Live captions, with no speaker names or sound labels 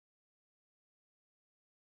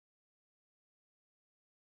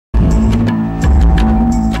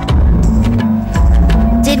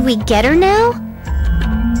we get her now?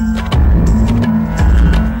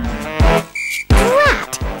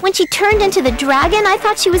 Drat! When she turned into the dragon, I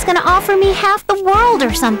thought she was gonna offer me half the world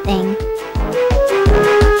or something.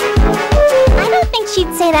 I don't think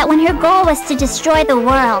she'd say that when her goal was to destroy the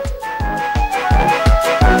world.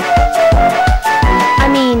 I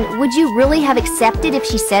mean, would you really have accepted if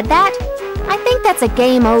she said that? I think that's a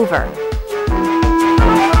game over.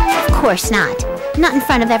 Of course not. Not in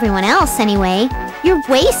front of everyone else, anyway. You're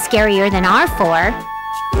way scarier than Arfoire.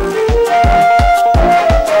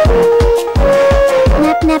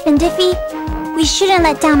 Nep, Nep, and Diffy, we shouldn't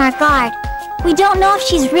let down our guard. We don't know if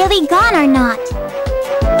she's really gone or not.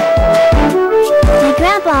 My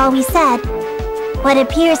grandpa always said, what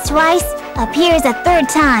appears twice, appears a third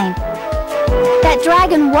time. That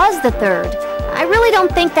dragon was the third. I really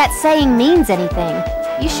don't think that saying means anything.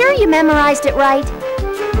 You sure you memorized it right?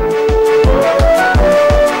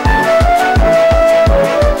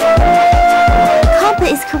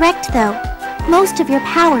 Compa is correct, though. Most of your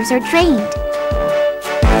powers are drained.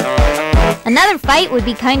 Another fight would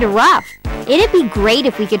be kinda rough. It'd be great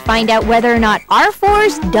if we could find out whether or not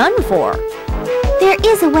Arfoire's done for. There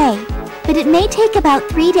is a way, but it may take about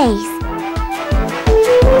 3 days.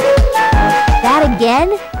 That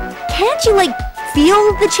again? Can't you, like,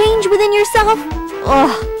 feel the change within yourself?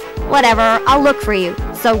 Ugh, whatever, I'll look for you.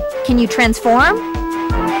 So, can you transform?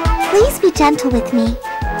 Please be gentle with me.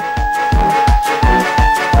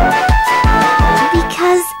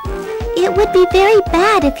 Because it would be very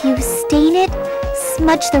bad if you stain it,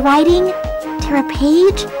 smudge the writing, tear a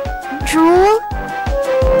page, drool.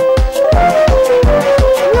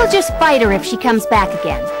 We'll just fight her if she comes back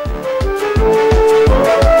again.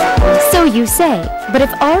 So you say, but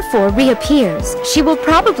if Arfoire reappears, she will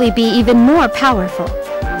probably be even more powerful.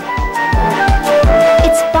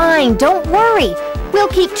 It's fine, don't worry. We'll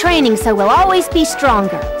keep training so we'll always be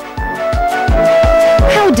stronger.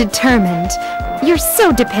 How determined. You're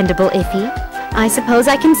so dependable, Iffy. I suppose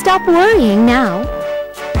I can stop worrying now.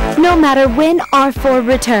 No matter when Arfoire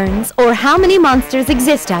returns, or how many monsters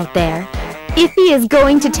exist out there, Iffy is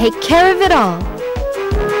going to take care of it all.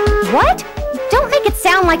 What? Don't make it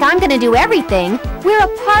sound like I'm gonna do everything. We're a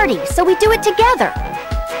party, so we do it together.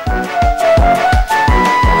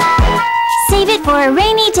 Save it for a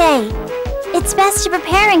rainy day. It's best to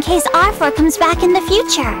prepare in case Arfoire comes back in the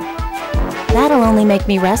future. That'll only make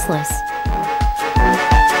me restless.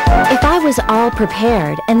 If I was all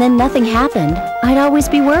prepared and then nothing happened, I'd always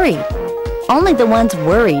be worried. Only the ones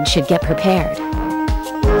worried should get prepared.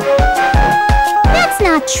 That's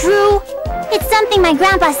not true. It's something my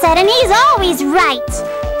grandpa said and he's always right.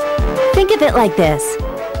 Think of it like this.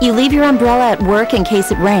 You leave your umbrella at work in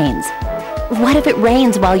case it rains. What if it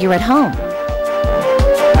rains while you're at home?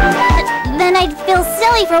 Then I'd feel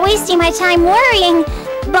silly for wasting my time worrying,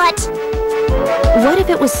 but... What if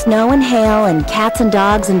it was snow and hail and cats and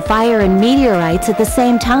dogs and fire and meteorites at the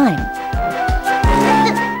same time?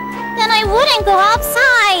 Then I wouldn't go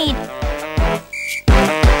outside.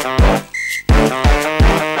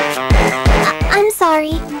 I'm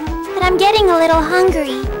sorry, but I'm getting a little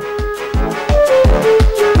hungry.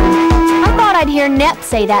 I thought I'd hear Nep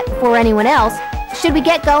say that before anyone else. Should we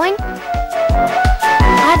get going?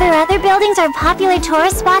 Are there other buildings or popular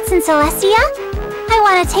tourist spots in Celestia? I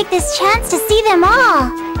want to take this chance to see them all.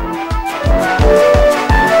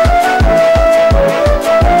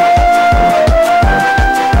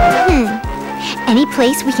 Any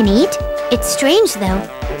place we can eat? It's strange, though.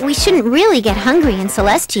 We shouldn't really get hungry in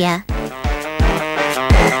Celestia.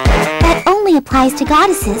 That only applies to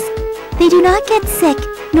goddesses. They do not get sick,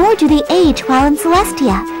 nor do they age while in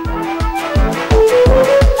Celestia.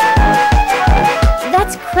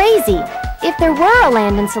 That's crazy. If there were a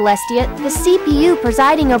land in Celestia, the CPU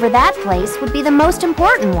presiding over that place would be the most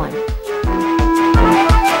important one.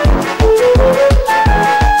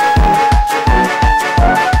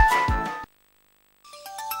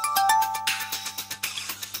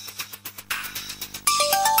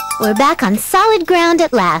 We're back on solid ground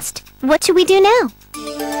at last. What should we do now?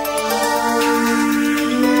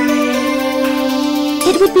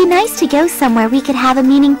 It would be nice to go somewhere we could have a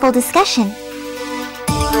meaningful discussion.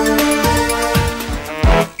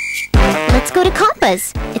 Let's go to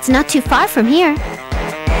Compa's. It's not too far from here.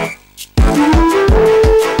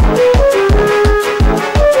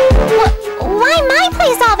 Why my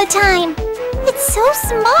place all the time? It's so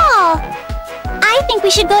small. I think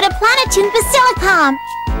we should go to Planetoon Basilicom.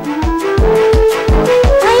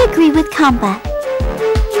 I agree with Compa.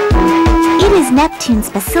 It is Neptune's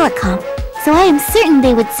Basilicom, so I am certain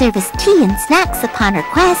they would serve us tea and snacks upon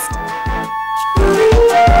request.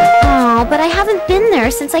 Oh, but I haven't been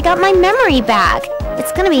there since I got my memory back.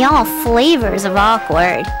 It's gonna be all flavors of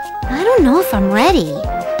awkward. I don't know if I'm ready.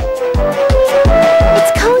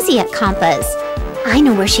 It's cozy at Kampa's. I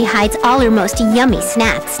know where she hides all her most yummy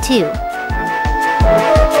snacks, too.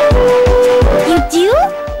 You do?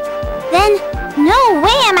 Then, no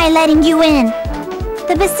way am I letting you in!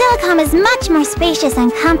 The Basilicom is much more spacious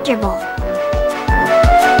and comfortable.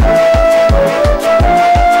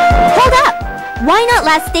 Hold up! Why not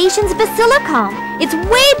last station's Basilicom? It's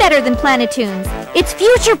way better than Planetoon's. It's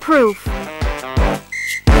future-proof.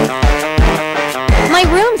 My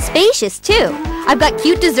room's spacious, too. I've got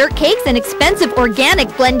cute dessert cakes and expensive organic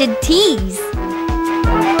blended teas.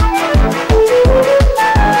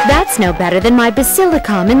 That's no better than my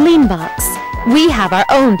Basilicom and Lean Box. We have our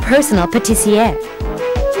own personal pâtissier.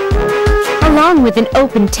 Along with an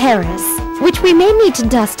open terrace, which we may need to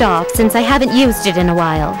dust off since I haven't used it in a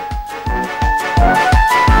while.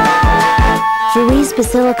 Louise'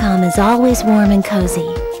 Basilicom is always warm and cozy.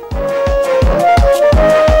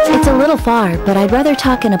 It's a little far, but I'd rather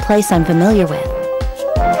talk in a place I'm familiar with.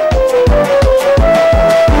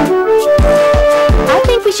 I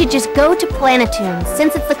think we should just go to Planetoon,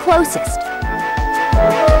 since it's the closest.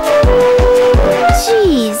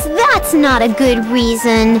 Jeez, that's not a good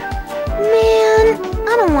reason. Man,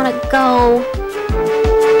 I don't want to go.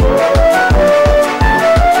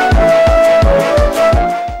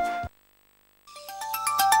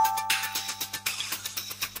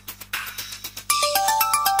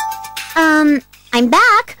 I'm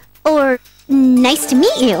back. Or, nice to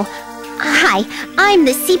meet you. Hi, I'm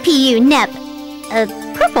the CPU Nep,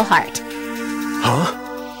 Purple Heart. Huh?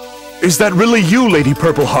 Is that really you, Lady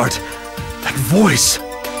Purple Heart? That voice!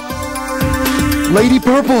 Lady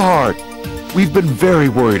Purple Heart! We've been very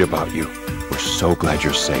worried about you. We're so glad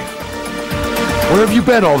you're safe. Where have you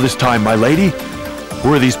been all this time, my lady?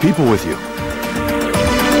 Who are these people with you?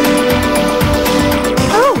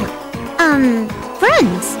 Oh,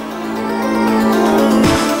 friends.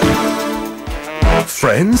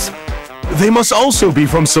 Friends? They must also be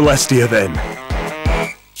from Celestia, then.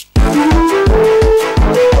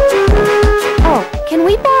 Oh, can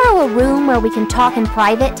we borrow a room where we can talk in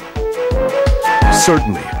private?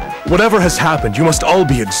 Certainly. Whatever has happened, you must all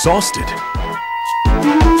be exhausted.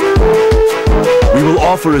 We will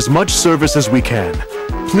offer as much service as we can.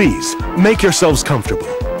 Please, make yourselves comfortable.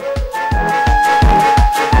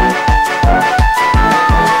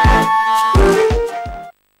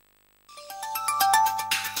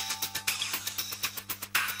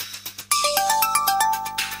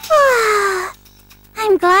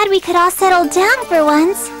 I'm glad we could all settle down for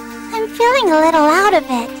once. I'm feeling a little out of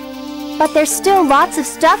it. But there's still lots of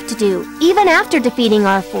stuff to do, even after defeating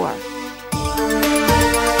Arfoire.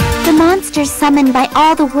 The monsters summoned by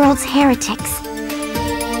all the world's heretics.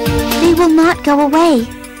 They will not go away,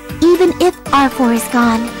 even if Arfoire is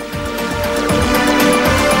gone.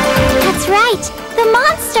 That's right, the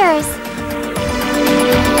monsters!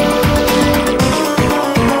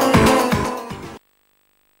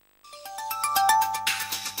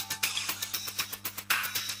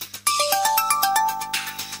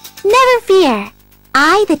 Never fear.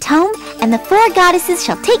 I, the tome, and the 4 goddesses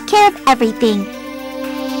shall take care of everything.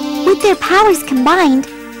 With their powers combined,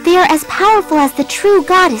 they are as powerful as the true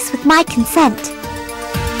goddess with my consent.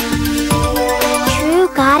 True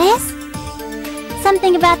goddess?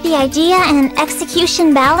 Something about the idea and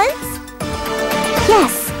execution balance?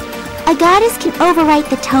 Yes, a goddess can overwrite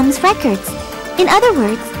the tome's records. In other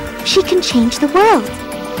words, she can change the world.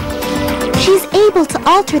 She's able to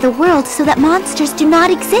alter the world so that monsters do not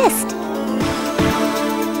exist.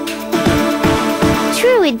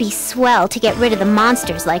 True, it'd be swell to get rid of the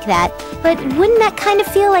monsters like that, but wouldn't that kind of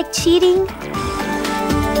feel like cheating?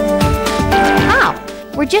 How?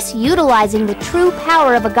 We're just utilizing the true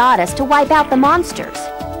power of a goddess to wipe out the monsters.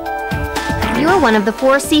 You're one of the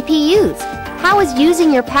 4 CPUs. How is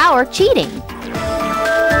using your power cheating?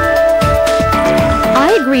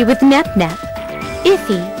 I agree with Nep-Nep.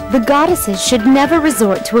 Iffy, the goddesses should never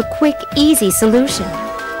resort to a quick, easy solution.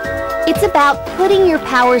 It's about putting your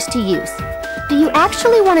powers to use. Do you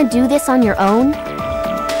actually want to do this on your own?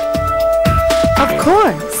 Of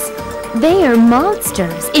course. They are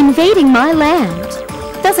monsters invading my land.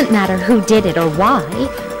 Doesn't matter who did it or why.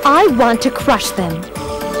 I want to crush them.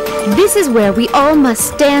 This is where we all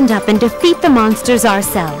must stand up and defeat the monsters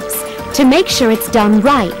ourselves, to make sure it's done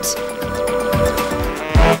right.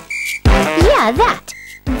 Yeah, that.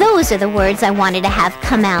 Those are the words I wanted to have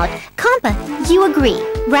come out. Kampa, you agree,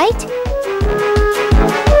 right?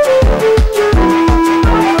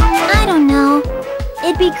 I don't know.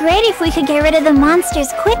 It'd be great if we could get rid of the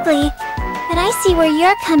monsters quickly. But I see where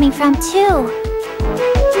you're coming from, too.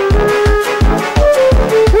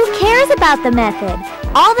 Who cares about the method?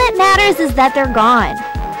 All that matters is that they're gone.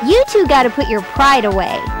 You two gotta put your pride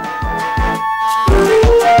away.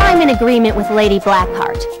 I'm in agreement with Lady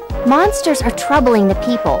Blackheart. Monsters are troubling the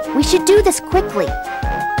people. We should do this quickly.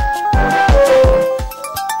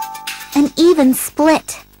 An even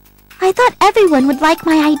split. I thought everyone would like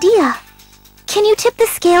my idea. Can you tip the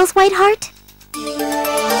scales, Whiteheart?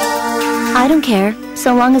 I don't care,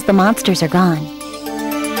 so long as the monsters are gone.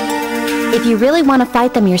 If you really want to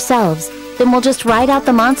fight them yourselves, then we'll just write out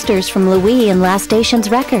the monsters from Louis and Last Station's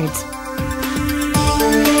records.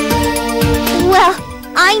 Well,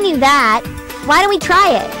 I knew that. Why don't we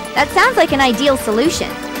try it? That sounds like an ideal solution.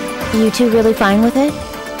 You two really fine with it?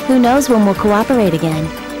 Who knows when we'll cooperate again?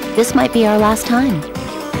 This might be our last time.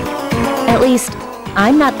 At least,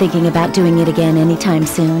 I'm not thinking about doing it again anytime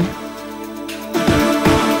soon.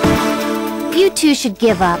 You two should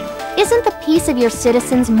give up. Isn't the peace of your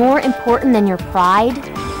citizens more important than your pride?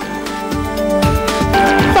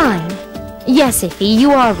 Fine. Yes, Iffy,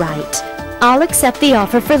 you are right. I'll accept the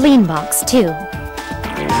offer for Leanbox, too.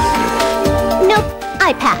 Nope,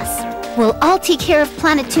 I pass. We'll all take care of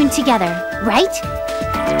Planetoon together, right?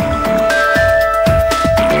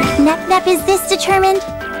 Nep, is this determined?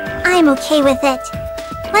 I'm okay with it.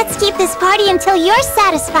 Let's keep this party until you're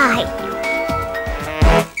satisfied.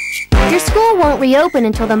 Your school won't reopen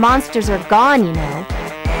until the monsters are gone, you know.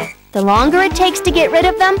 The longer it takes to get rid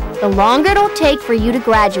of them, the longer it'll take for you to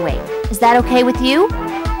graduate. Is that okay with you?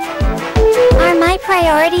 Are my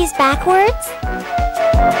priorities backwards?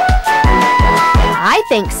 I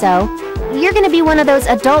think so. You're gonna be one of those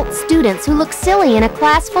adult students who look silly in a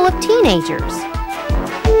class full of teenagers.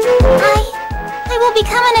 I will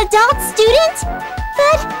become an adult student?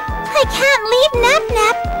 But I can't leave Nep.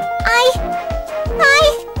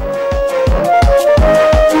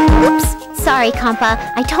 Oops, sorry, Compa.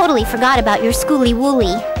 I totally forgot about your schooly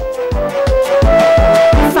wooly.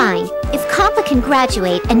 Fine. If Compa can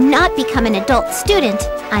graduate and not become an adult student,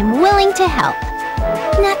 I'm willing to help.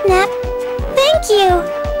 Nep, thank you.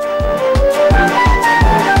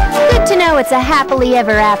 Good to know it's a happily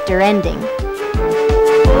ever after ending.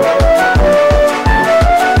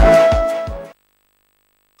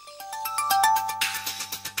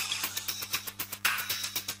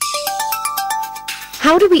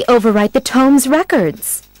 How do we overwrite the tome's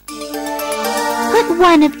records? Put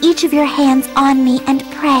one of each of your hands on me and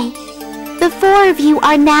pray. The four of you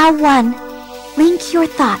are now one. Link your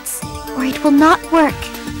thoughts, or it will not work.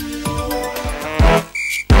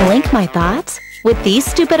 Link my thoughts? With these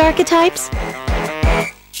stupid archetypes?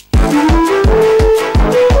 Put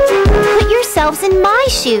yourselves in my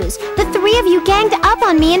shoes. The three of you ganged up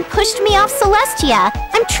on me and pushed me off Celestia.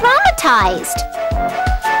 I'm traumatized.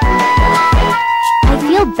 I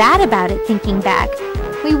feel bad about it thinking back.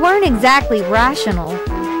 We weren't exactly rational.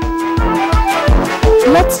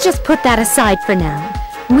 Let's just put that aside for now.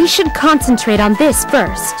 We should concentrate on this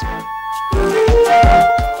first.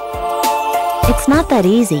 It's not that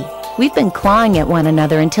easy. We've been clawing at one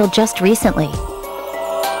another until just recently.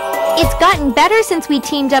 It's gotten better since we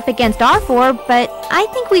teamed up against Arfoire, but I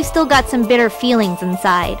think we've still got some bitter feelings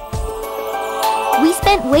inside. We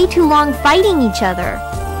spent way too long fighting each other.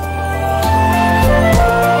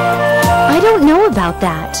 I don't know about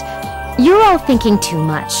that. You're all thinking too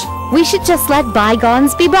much. We should just let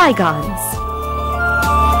bygones be bygones.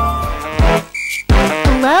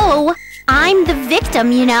 Hello? I'm the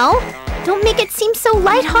victim, you know? Don't make it seem so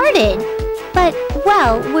lighthearted. But,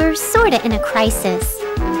 well, we're sorta in a crisis.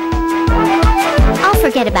 I'll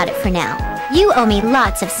forget about it for now. You owe me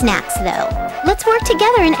lots of snacks, though. Let's work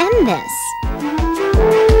together and end this.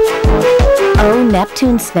 Oh,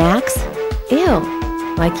 Neptune snacks? Ew.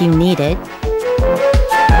 Like you need it.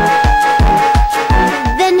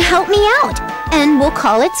 Then help me out, and we'll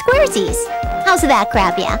call it Squaresies. How's that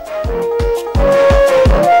grab ya?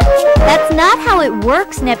 That's not how it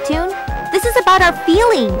works, Neptune. This is about our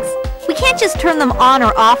feelings. We can't just turn them on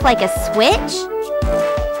or off like a switch.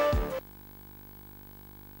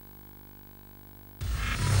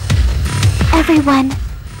 Everyone,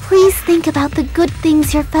 please think about the good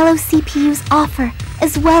things your fellow CPUs offer,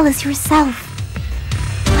 as well as yourself.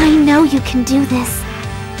 I know you can do this.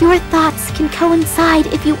 Your thoughts can coincide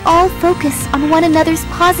if you all focus on one another's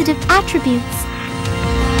positive attributes.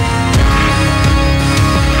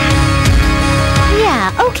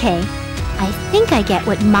 Yeah, okay. I think I get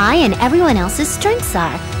what my and everyone else's strengths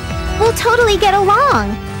are. We'll totally get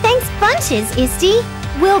along. Thanks bunches, Isty.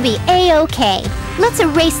 We'll be A-okay. Let's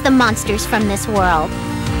erase the monsters from this world.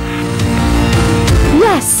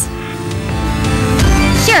 Yes!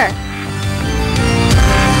 Sure.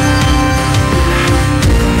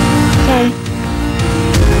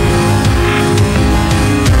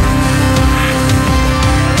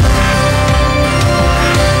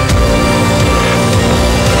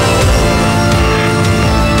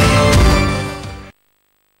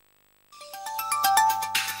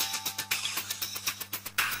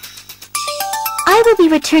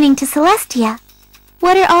 returning to Celestia.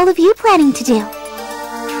 What are all of you planning to do?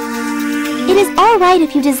 It is all right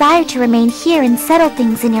if you desire to remain here and settle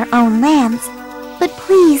things in your own lands, but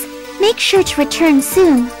please, make sure to return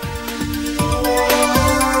soon.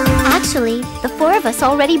 Actually, the four of us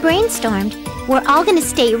already brainstormed. We're all gonna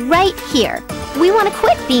stay right here. We want to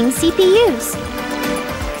quit being CPUs.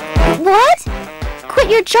 What? Quit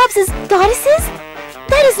your jobs as goddesses?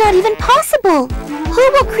 That is not even possible.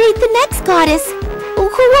 Who will create the next goddess?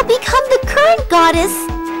 Who will become the current goddess?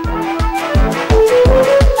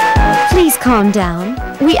 Please calm down.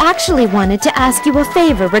 We actually wanted to ask you a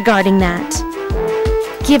favor regarding that.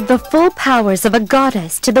 Give the full powers of a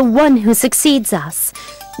goddess to the one who succeeds us.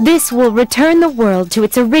 This will return the world to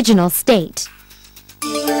its original state.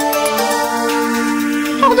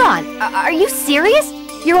 Hold on, are you serious?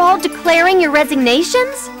 You're all declaring your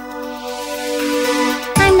resignations?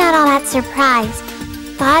 I'm not all that surprised.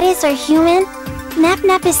 Goddess or human,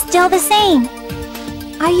 Nep is still the same.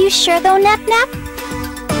 Are you sure though, Nep?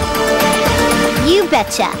 You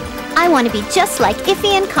betcha. I want to be just like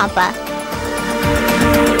Iffy and Kampa.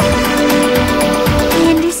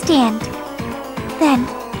 I understand. Then,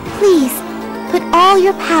 please, put all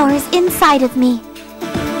your powers inside of me.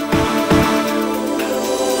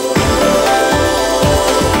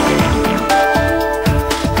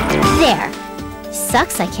 There.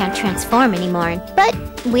 Sucks I can't transform anymore, but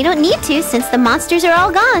we don't need to since the monsters are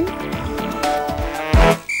all gone.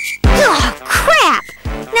 Ugh, crap!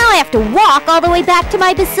 Now I have to walk all the way back to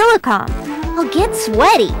my Basilicom. I'll get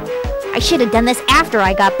sweaty. I should have done this after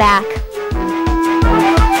I got back.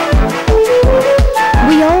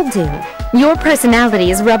 We all do. Your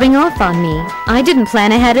personality is rubbing off on me. I didn't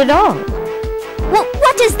plan ahead at all. Well,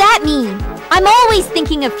 what does that mean? I'm always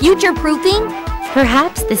thinking of future-proofing.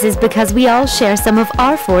 Perhaps this is because we all share some of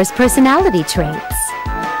Arfoire's personality traits.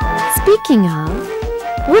 Speaking of,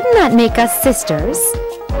 wouldn't that make us sisters?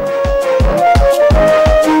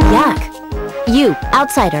 Yak! You,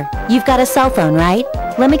 outsider, you've got a cell phone, right?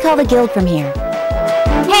 Let me call the guild from here.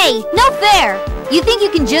 Hey, no fair! You think you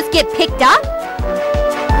can just get picked up?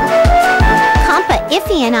 Kampa,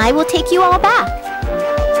 Iffy, and I will take you all back.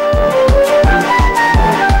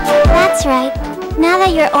 That's right. Now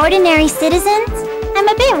that you're ordinary citizens, I'm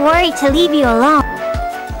a bit worried to leave you alone.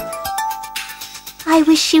 I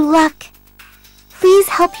wish you luck. Please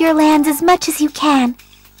help your lands as much as you can,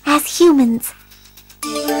 as humans.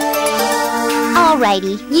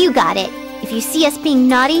 Alrighty, you got it. If you see us being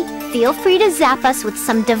naughty, feel free to zap us with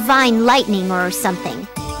some divine lightning or something.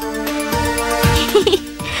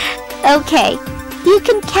 Okay, you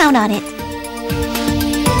can count on it.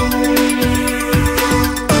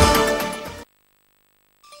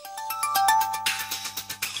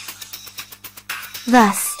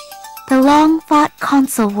 Thus, the long-fought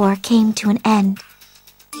console war came to an end.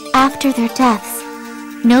 After their deaths,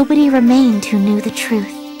 nobody remained who knew the truth.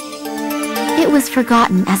 It was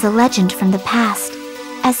forgotten as a legend from the past,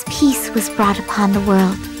 as peace was brought upon the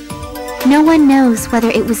world. No one knows whether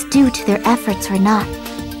it was due to their efforts or not,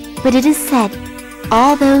 but it is said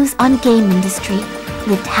all those on Game Industry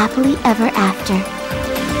lived happily ever after.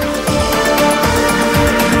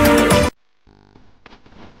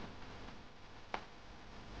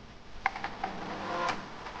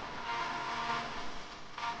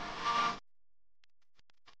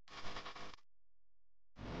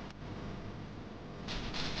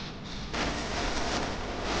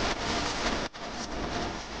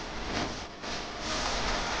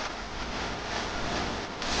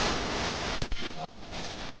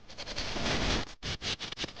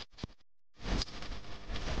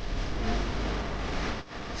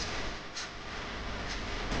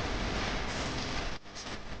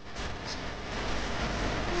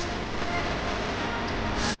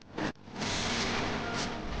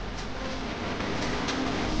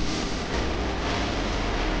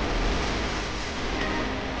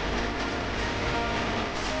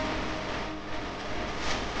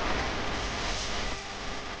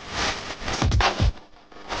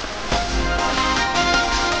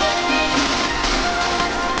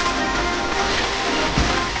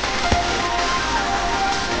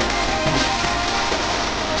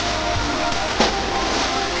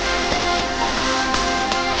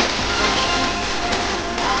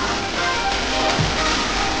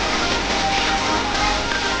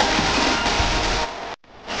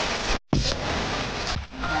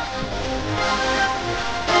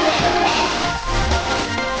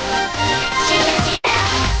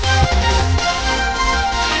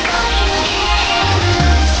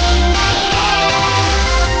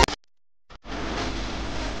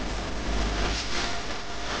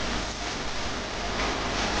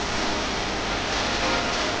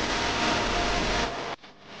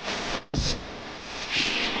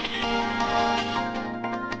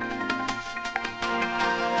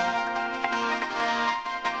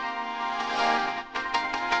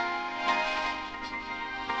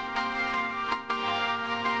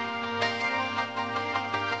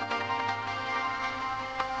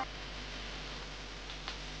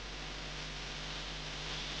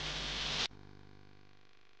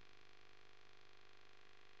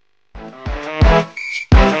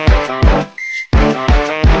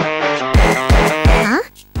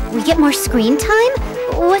 We get more screen time?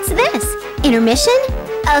 What's this? Intermission?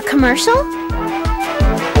 A commercial? But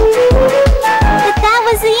that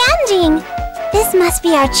was the ending! This must be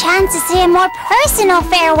our chance to say a more personal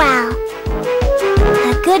farewell.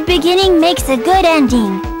 A good beginning makes a good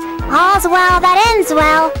ending. All's well that ends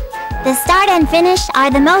well. The start and finish are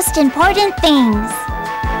the most important things.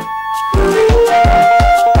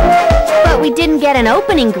 But we didn't get an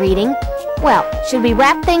opening greeting. Well, should we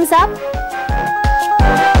wrap things up?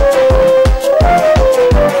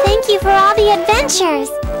 Thank you for all the adventures.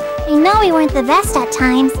 I know we weren't the best at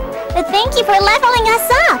times, but thank you for leveling us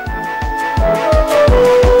up.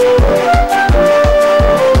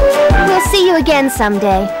 We'll see you again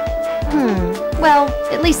someday. Well,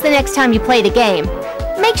 at least the next time you play the game.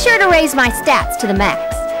 Make sure to raise my stats to the max.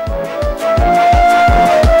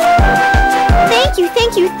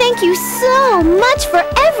 Thank you so much for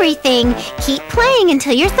everything. Keep playing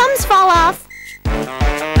until your thumbs fall off.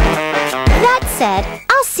 That said,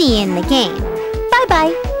 I'll see you in the game.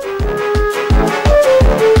 Bye-bye.